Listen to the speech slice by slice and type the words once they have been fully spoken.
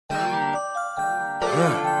A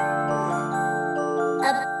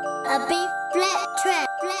B flat trap.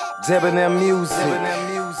 Debonair music.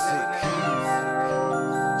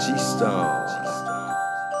 Graystone.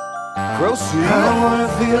 Grocery. I wanna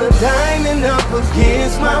feel a diamond up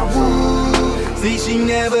against my wood. See, she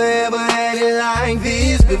never ever had it like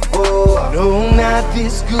this before. No, not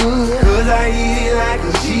this good. Cause I eat it like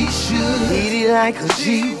a she should. Eat it like a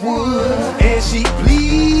she would. And she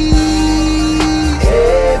please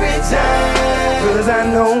every time. Cause I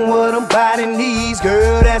know what her body needs.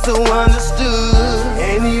 Girl, that's so understood.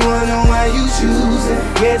 And you wonder why you choose it.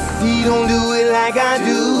 Guess he don't do it like I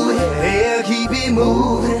do it. Hell, keep it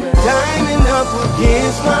moving. Diamond up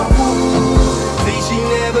against my wood. See, she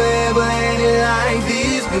never ever had it like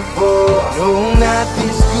this before. No, not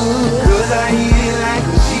this good. Cause I eat it like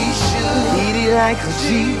a she should. Eat it like a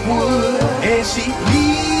she would. And she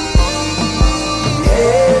please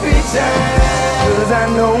every time. Cause I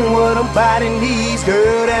know what her body needs.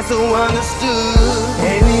 Girl, that's so understood.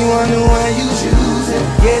 And you wonder why you choose it.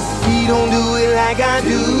 Guess he don't do it like I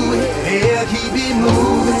do it. Hell, keep it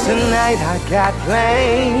moving. Tonight I got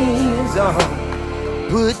plans on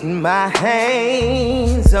putting my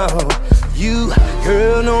hands on you.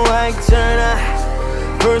 Girl, no, I can turn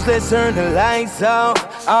out. First, let's turn the lights off.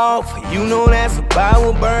 You know that's a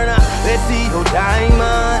power burner. Let's see your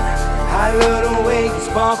diamond. I love the way you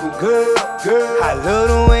sparkle, girl. I love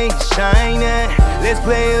the way you shine. Let's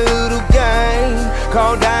play a little game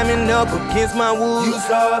called Diamond Up Against My wood. You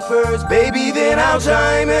saw it first, baby, then I'll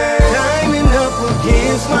chime in. Diamond up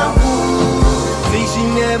against my wood. See, she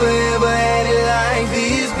never ever had it like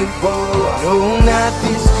this before. No, not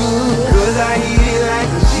this good. Cause I eat it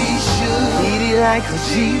like a she should. Eat it like a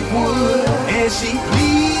she would. And she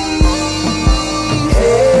please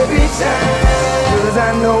every time. Cause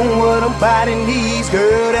I know what her body needs.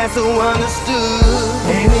 Girl, that's so understood.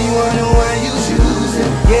 And you wonder why you choose it.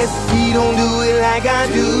 Guess he don't do it like I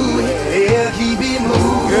do it. Hell, keep it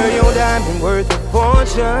moving. Girl, your diamond worth a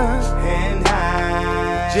fortune. And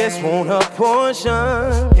I just want a portion.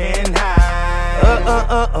 And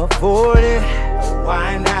I afford it.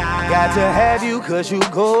 Why not? Got to have you cause you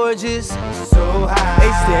gorgeous. So high.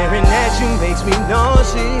 They staring at you makes me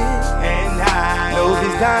nauseous. And I know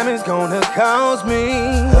these diamonds gonna cost me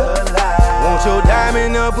a lot. Want your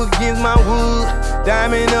diamond up against my wood.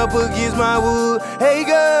 Diamond up against my wood. Hey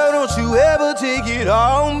girl, don't you ever take it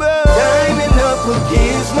on, bro. Diamond up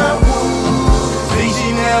against my wood. See,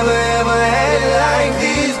 she never ever had it like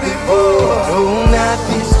this before. No, not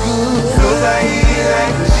this good. Cause I eat it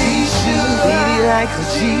like a she should. Eat it like a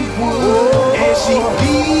she would. And she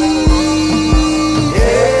please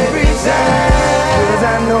every time. Cause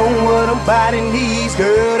I know what her body needs.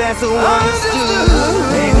 Girl, that's so understood.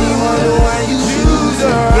 And you wonder why you choose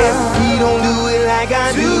her. Yes, he don't do it like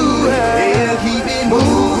I do. Hell, keep it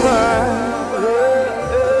moving.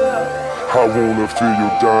 I wanna feel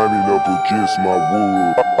your diamond up against my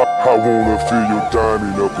wood. I wanna feel your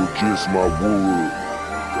diamond up against my wood.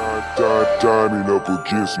 Diamond up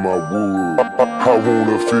against my wood. I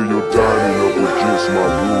wanna feel your diamond up against my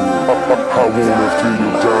wood. I wanna feel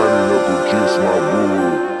your diamond up against my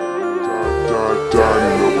wood.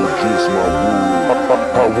 Diamond up against my wood.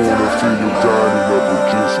 I wanna feel your diamond up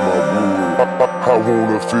against my wood. I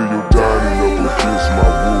wanna feel your diamond up against my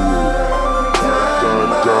wood.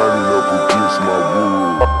 Diamond up against my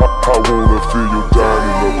wood. I wanna feel your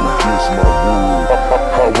diamond up against my wood.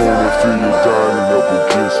 I wanna feel your diamond up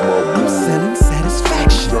against my wood. I'm selling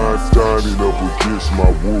satisfaction. Diamond up against my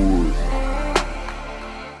wood.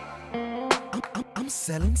 I'm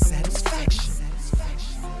selling satisfaction.